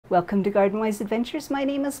Welcome to Garden Wise Adventures. My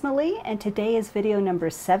name is Malie, and today is video number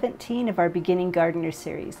 17 of our Beginning Gardener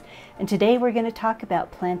series. And today we're going to talk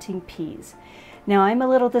about planting peas. Now I'm a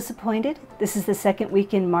little disappointed. This is the second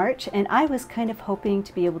week in March, and I was kind of hoping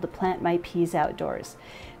to be able to plant my peas outdoors.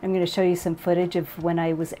 I'm going to show you some footage of when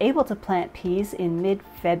I was able to plant peas in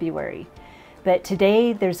mid-February. But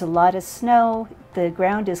today there's a lot of snow, the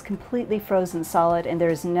ground is completely frozen solid, and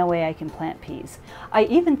there is no way I can plant peas. I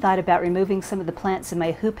even thought about removing some of the plants in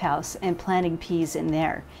my hoop house and planting peas in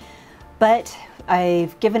there. But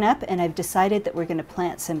I've given up and I've decided that we're going to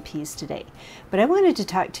plant some peas today. But I wanted to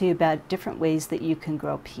talk to you about different ways that you can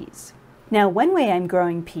grow peas. Now, one way I'm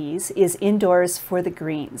growing peas is indoors for the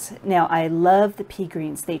greens. Now, I love the pea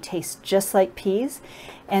greens. They taste just like peas,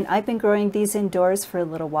 and I've been growing these indoors for a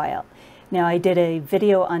little while. Now, I did a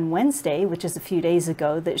video on Wednesday, which is a few days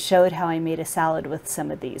ago, that showed how I made a salad with some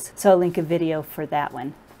of these. So I'll link a video for that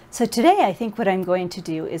one. So today I think what I'm going to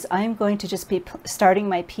do is I'm going to just be starting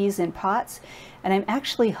my peas in pots, and I'm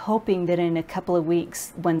actually hoping that in a couple of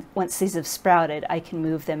weeks, once these have sprouted, I can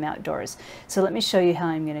move them outdoors. So let me show you how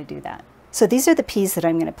I'm going to do that. So these are the peas that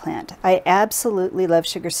I'm going to plant. I absolutely love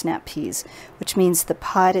sugar snap peas, which means the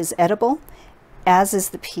pod is edible, as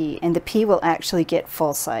is the pea, and the pea will actually get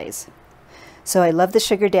full size. So I love the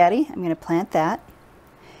sugar daddy. I'm going to plant that.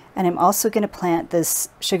 And I'm also going to plant this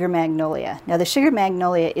sugar magnolia. Now the sugar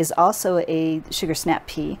magnolia is also a sugar snap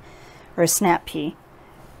pea, or a snap pea,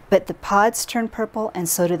 but the pods turn purple and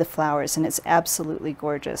so do the flowers, and it's absolutely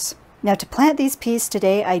gorgeous. Now to plant these peas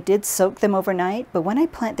today, I did soak them overnight, but when I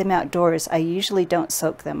plant them outdoors, I usually don't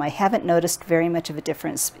soak them. I haven't noticed very much of a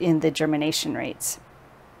difference in the germination rates.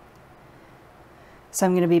 So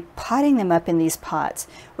I'm going to be potting them up in these pots,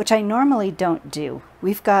 which I normally don't do.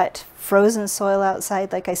 We've got frozen soil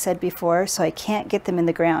outside, like I said before, so I can't get them in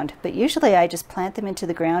the ground. But usually I just plant them into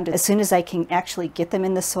the ground as soon as I can actually get them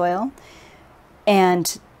in the soil,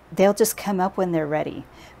 and they'll just come up when they're ready.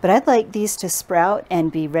 But I'd like these to sprout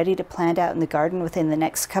and be ready to plant out in the garden within the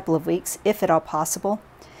next couple of weeks, if at all possible.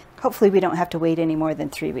 Hopefully we don't have to wait any more than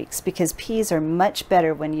 3 weeks, because peas are much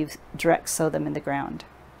better when you direct sow them in the ground.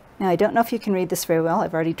 Now, I don't know if you can read this very well.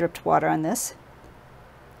 I've already dripped water on this.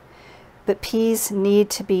 But peas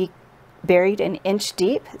need to be buried an inch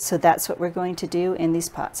deep, so that's what we're going to do in these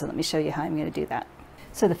pots. So let me show you how I'm going to do that.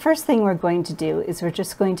 So the first thing we're going to do is we're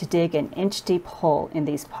just going to dig an inch deep hole in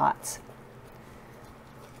these pots,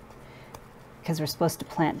 because we're supposed to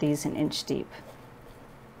plant these an inch deep.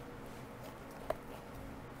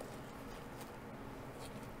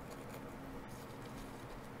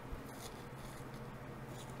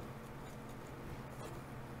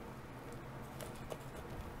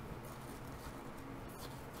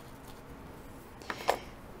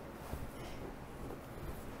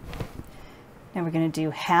 Now we're going to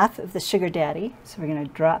do half of the sugar daddy, so we're going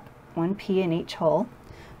to drop 1 pea in each hole.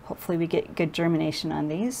 Hopefully we get good germination on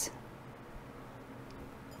these.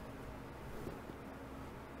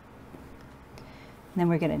 And then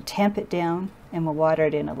we're going to tamp it down, and we'll water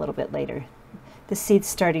it in a little bit later. The seed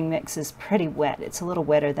starting mix is pretty wet. It's a little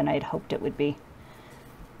wetter than I'd hoped it would be.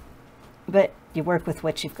 But you work with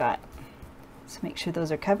what you've got. So make sure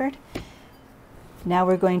those are covered. Now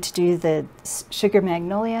we're going to do the sugar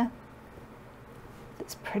magnolia.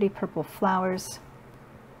 It's pretty purple flowers.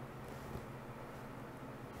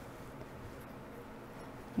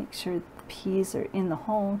 Make sure the peas are in the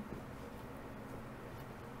hole.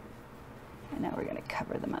 And now we're going to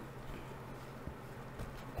cover them up.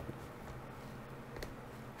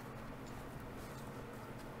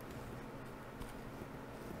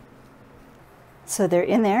 So they're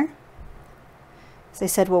in there. As I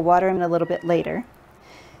said, we'll water them a little bit later.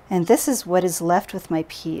 And this is what is left with my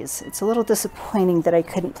peas. It's a little disappointing that I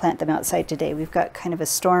couldn't plant them outside today. We've got kind of a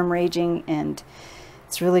storm raging and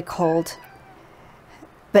it's really cold.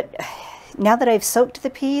 But now that I've soaked the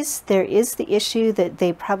peas, there is the issue that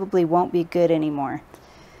they probably won't be good anymore.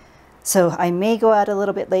 So I may go out a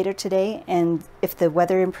little bit later today, and if the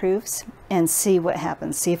weather improves, and see what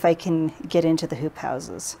happens. See if I can get into the hoop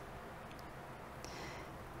houses.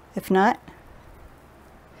 If not,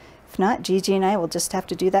 Gigi and I will just have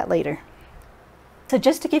to do that later. So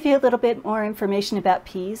just to give you a little bit more information about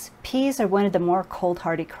peas, peas are one of the more cold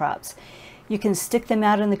hardy crops. You can stick them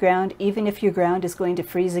out in the ground even if your ground is going to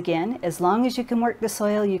freeze again. As long as you can work the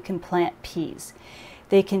soil, you can plant peas.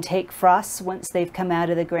 They can take frosts once they've come out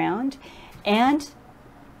of the ground, and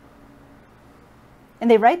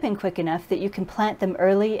they ripen quick enough that you can plant them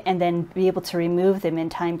early and then be able to remove them in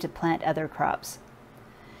time to plant other crops.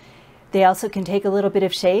 They also can take a little bit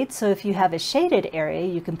of shade, so if you have a shaded area,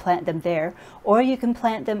 you can plant them there, or you can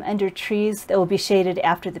plant them under trees that will be shaded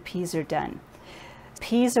after the peas are done.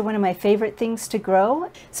 Peas are one of my favorite things to grow,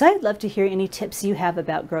 so I'd love to hear any tips you have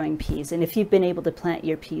about growing peas and if you've been able to plant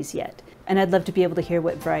your peas yet. And I'd love to be able to hear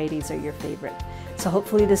what varieties are your favorite. So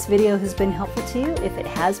hopefully this video has been helpful to you. If it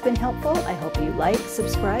has been helpful, I hope you like,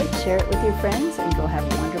 subscribe, share it with your friends, and go have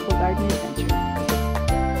a wonderful garden.